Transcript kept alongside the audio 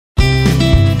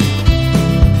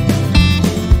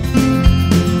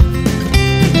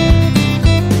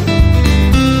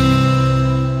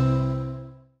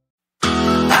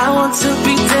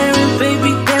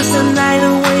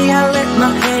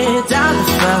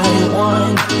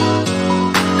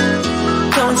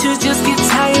Don't you just get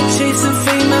tired chasing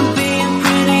fame and being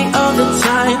pretty all the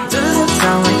time? Doesn't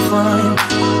sound like fun.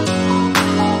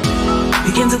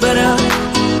 You can do better.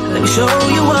 Let me show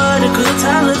you what a good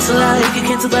time looks like. You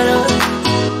can do better.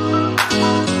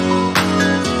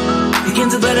 You can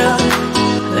do better.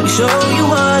 Let me show you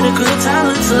what a good time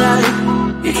looks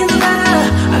like. You can do better.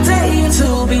 I dare you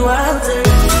to be wilder.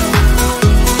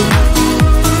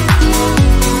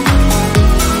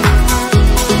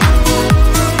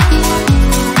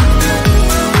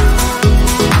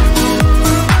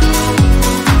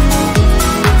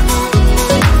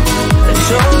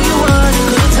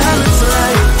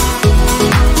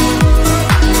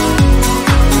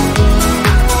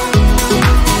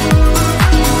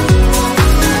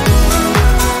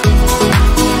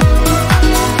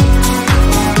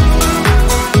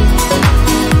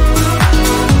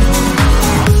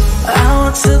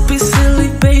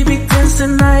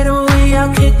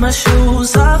 My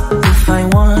shoes off if I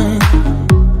want.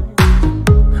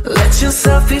 Let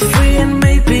yourself be free and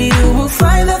maybe you will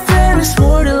find that there is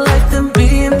more to life than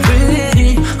being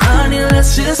pretty. Honey,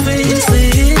 let's just face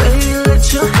it. Baby,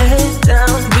 let your head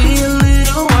down, be a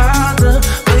little wilder.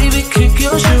 Baby, kick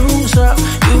your shoes off,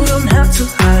 you don't have to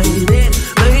hide it.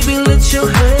 Baby, let your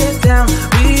head down,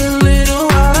 be a little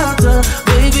wilder.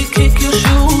 Baby, kick your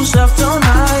shoes off, don't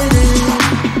hide it.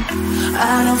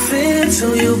 I don't fit into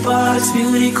your box,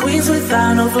 beauty queens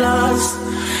without no flaws.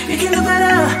 You can do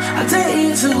better, I dare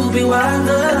you to be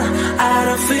wilder. I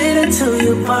don't fit into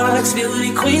your box,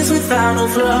 beauty queens without no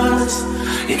flaws.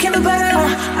 You can do better,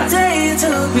 I dare you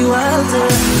to be wilder.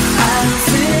 I don't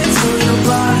fit into your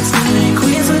box, beauty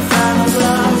queens without no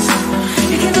flaws.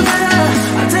 You can do better,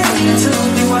 I dare you to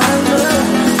be wilder.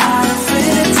 I don't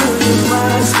fit into your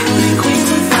box, beauty queens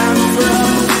without no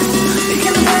flaws. You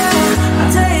can do better, I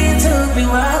dare you to be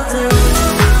wilder.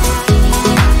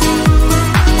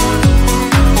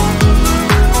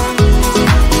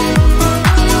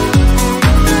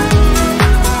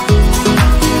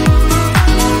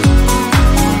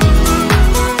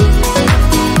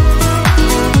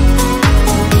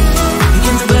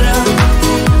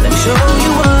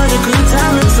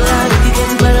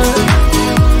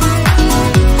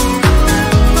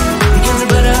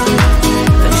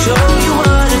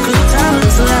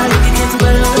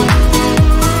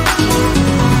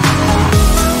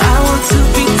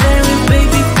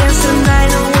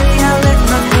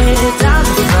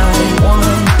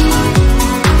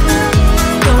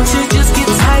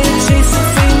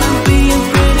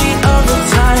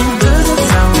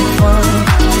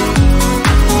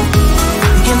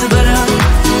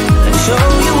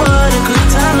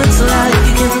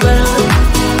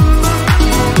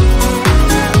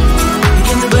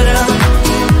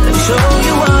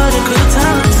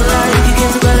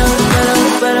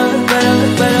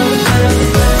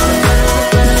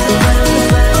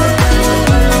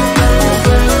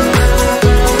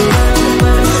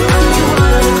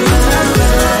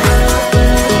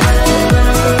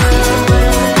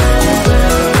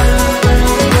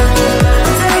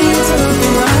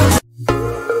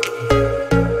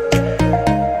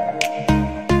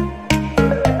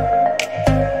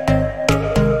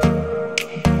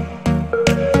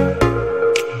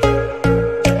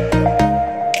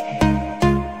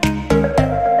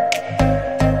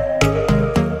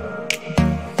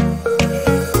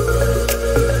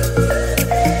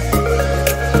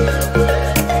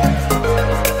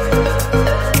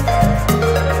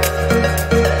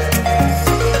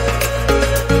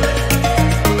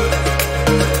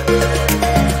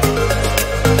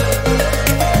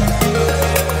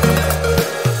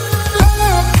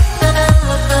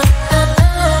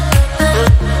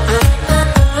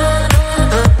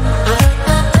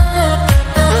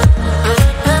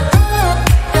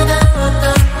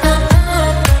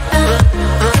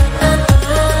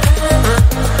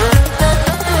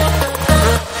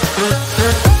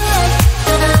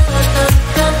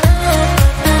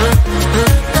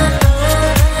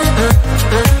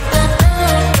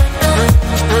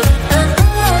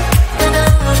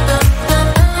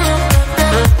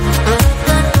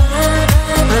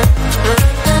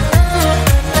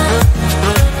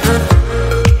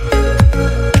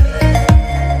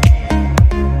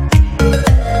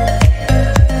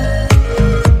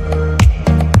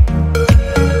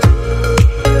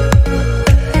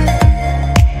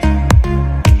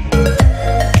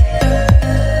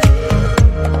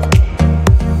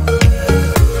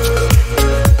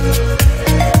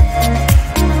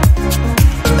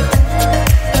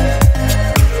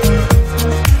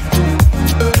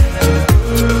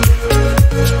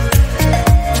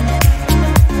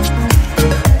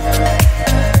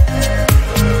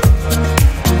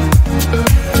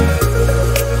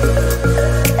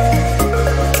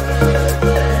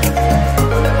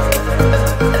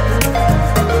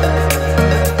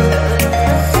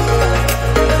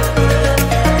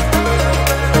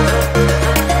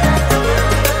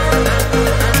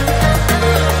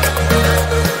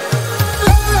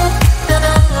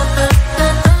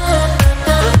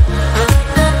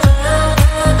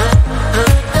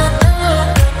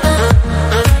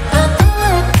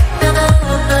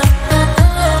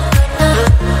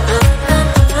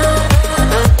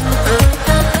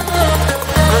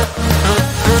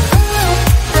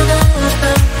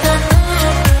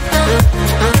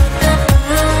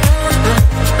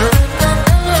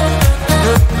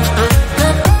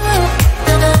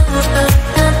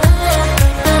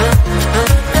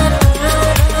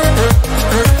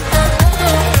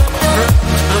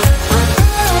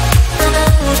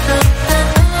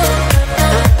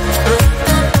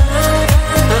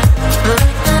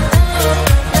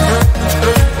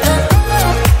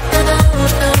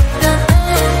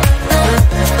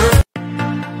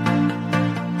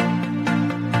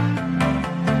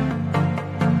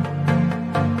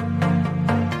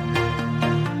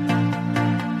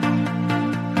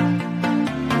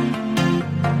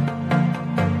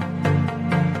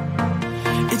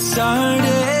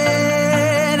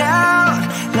 Started out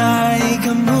like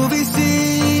a movie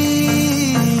scene,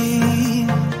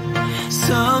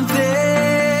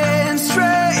 something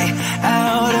straight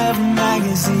out of a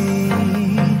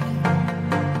magazine.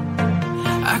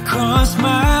 I crossed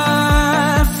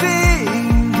my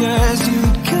fingers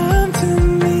you'd come to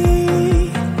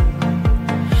me,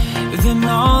 then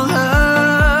all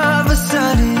of a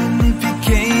sudden it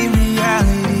became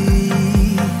reality.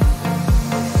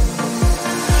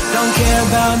 Don't care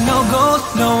about no gold,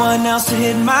 no one else to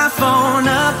hit my phone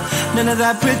up. None of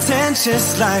that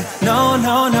pretentious life. No,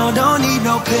 no, no, don't need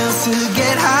no pills to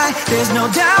get high. There's no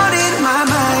doubt in my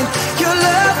mind, your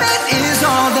love, it is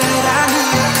all that I need.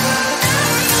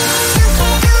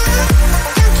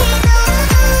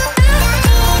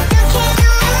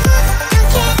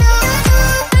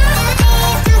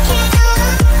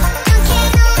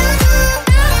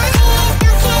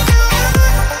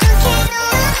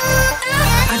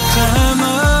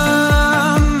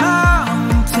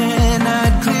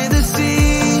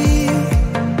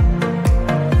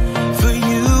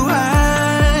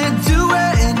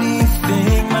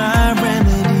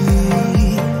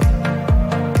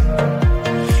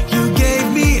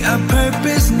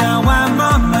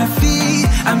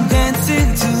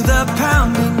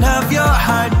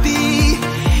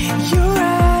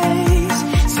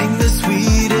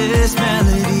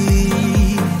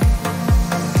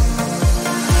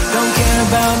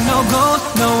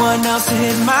 To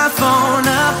hit my phone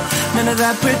up, none of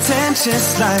that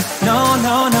pretentious life. No,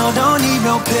 no, no, don't need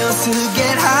no pills to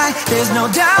get high. There's no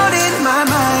doubt in my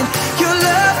mind, your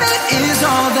love, it is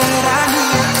all that I need.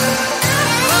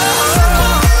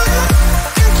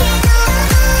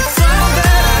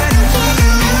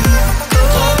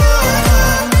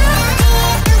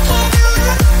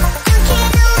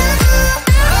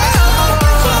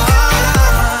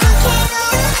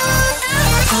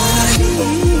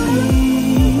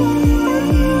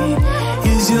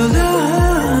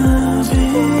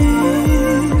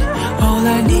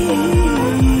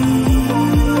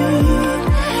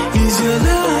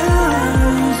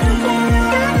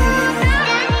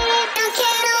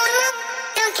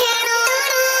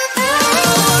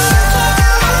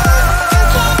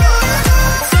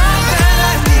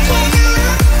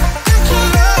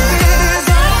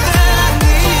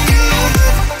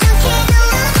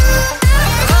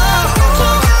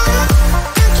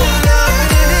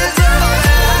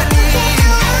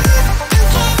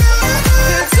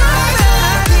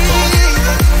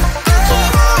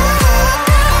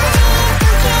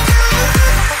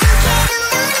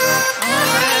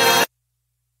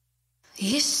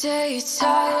 You say you're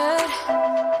tired,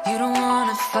 you don't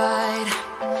wanna fight,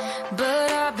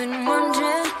 but I've been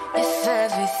wondering if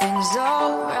everything's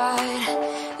alright.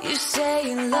 You say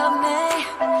you love me,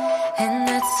 and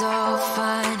that's all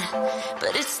fine,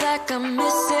 but it's like I'm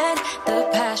missing the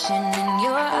passion in